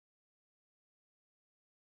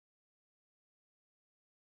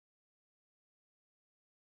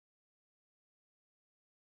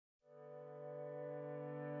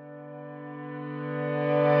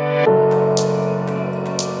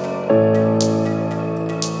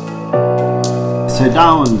So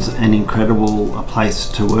Darwin's an incredible place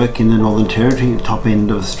to work in the Northern Territory, top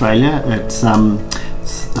end of Australia. It's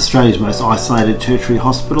Australia's most isolated tertiary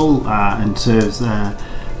hospital and serves a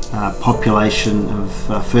population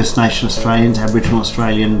of First Nation Australians, Aboriginal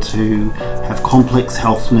Australians who have complex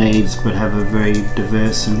health needs but have a very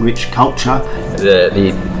diverse and rich culture.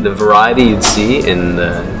 The variety you'd see in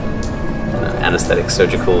the anaesthetic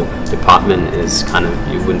surgical department is kind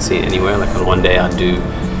of, you wouldn't see it anywhere. Like on one day I'd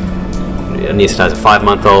anaesthetize a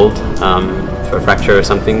 5-month-old for a fracture or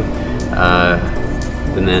something,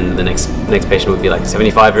 and then the next patient would be like a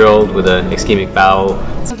 75-year-old with an ischemic bowel.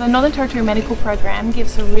 So the Northern Territory Medical Program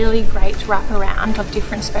gives a really great wraparound of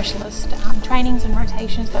different specialist trainings and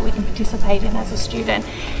rotations that we can participate in as a student.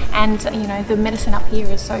 And you know, the medicine up here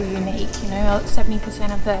is so unique. You know,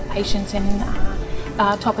 70% of the patients in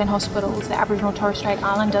top end hospitals, the Aboriginal Torres Strait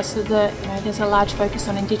Islanders, so there's a large focus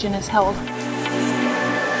on Indigenous health.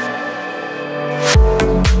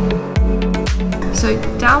 So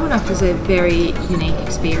Darwin offers a very unique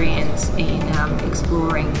experience in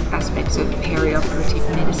exploring aspects of perioperative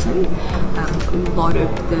medicine. A lot of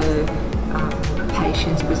the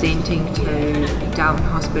patients presenting to Darwin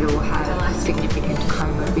Hospital have significant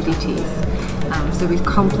comorbidities. So with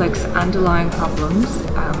complex underlying problems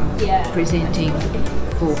presenting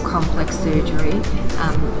for complex surgery,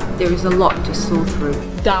 there is a lot to sort through.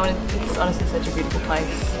 Darwin is honestly such a beautiful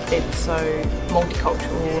place. It's so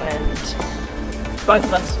multicultural, and both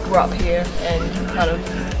of us grew up here and kind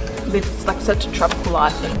of lived like such a tropical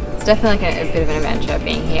life. And it's definitely like a bit of an adventure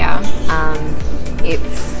being here.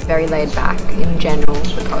 It's very laid back in general.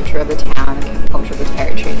 The culture of the town, the culture of the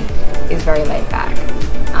territory is very laid back.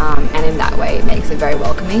 And in that way it makes it very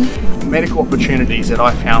welcoming. Medical opportunities that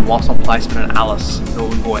I found whilst on placement at Alice,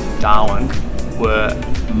 Northern Boy and Darwin were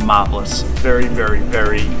marvellous. Very, very,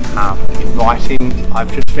 very inviting.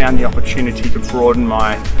 I've just found the opportunity to broaden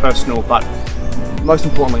my personal, but most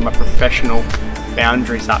importantly my professional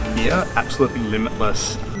boundaries up here, absolutely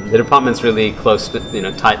limitless. The department's really close,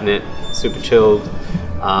 tight-knit, super chilled.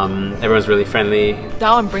 Everyone's really friendly.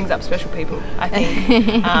 Darwin brings up special people, I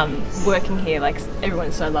think. Working here, like,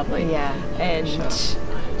 everyone's so lovely. Yeah, and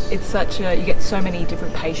it's such you get so many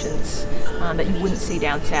different patients that you wouldn't see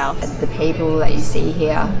down south. The people that you see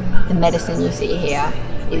here, the medicine you see here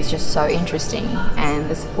is just so interesting, and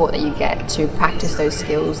the support that you get to practice those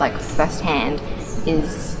skills like firsthand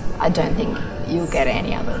is, I don't think you'll get at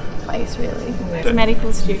any other place really. As a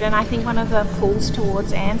medical student, I think one of the pulls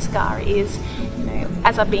towards ANSCAR is,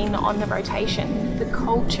 as I've been on the rotation, the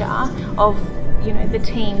culture of the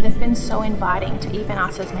team, they've been so inviting to even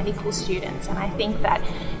us as medical students, and I think that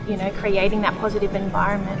creating that positive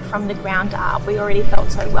environment from the ground up, we already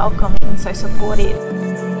felt so welcoming and so supportive.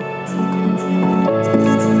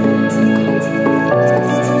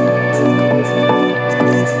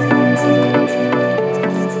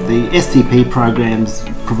 The STP programs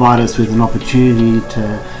provide us with an opportunity to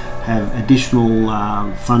have additional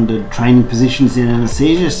funded training positions in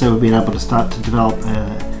anaesthesia, so we've been able to start to develop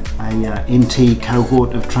a NT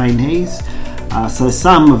cohort of trainees. So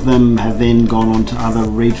some of them have then gone on to other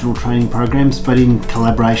regional training programs, but in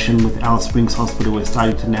collaboration with Alice Springs Hospital we're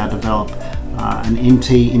starting to now develop an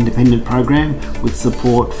NT independent program with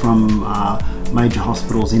support from major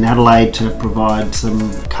hospitals in Adelaide to provide some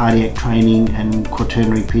cardiac training and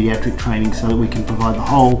quaternary paediatric training, so that we can provide the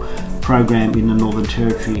whole program in the Northern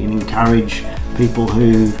Territory and encourage people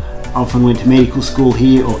who often went to medical school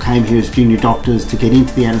here or came here as junior doctors to get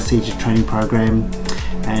into the anaesthesia training program.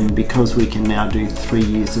 And because we can now do 3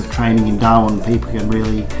 years of training in Darwin, people can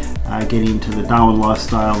really get into the Darwin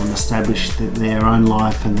lifestyle and establish their own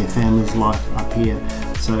life and their family's life up here.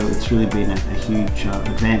 So it's really been a huge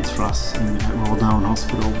advance for us at Royal Darwin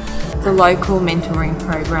Hospital. The local mentoring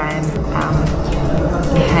program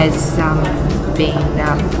has been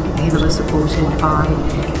heavily supported by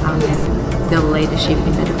the leadership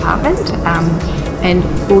in the department, and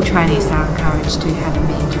all trainees are encouraged to have a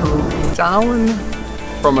mentor. Darwin,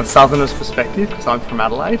 from a southerner's perspective, because I'm from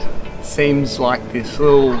Adelaide, seems like this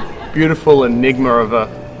little beautiful enigma of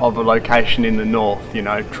a location in the north,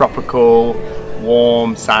 tropical,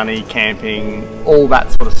 warm, sunny, camping, all that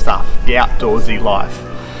sort of stuff, the outdoorsy life.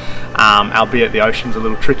 Albeit the ocean's a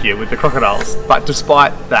little trickier with the crocodiles. But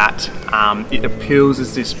despite that, it appeals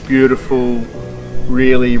as this beautiful,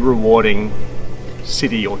 really rewarding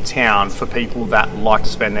city or town for people that like to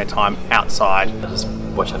spend their time outside. Just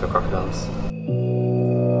watch out for crocodiles.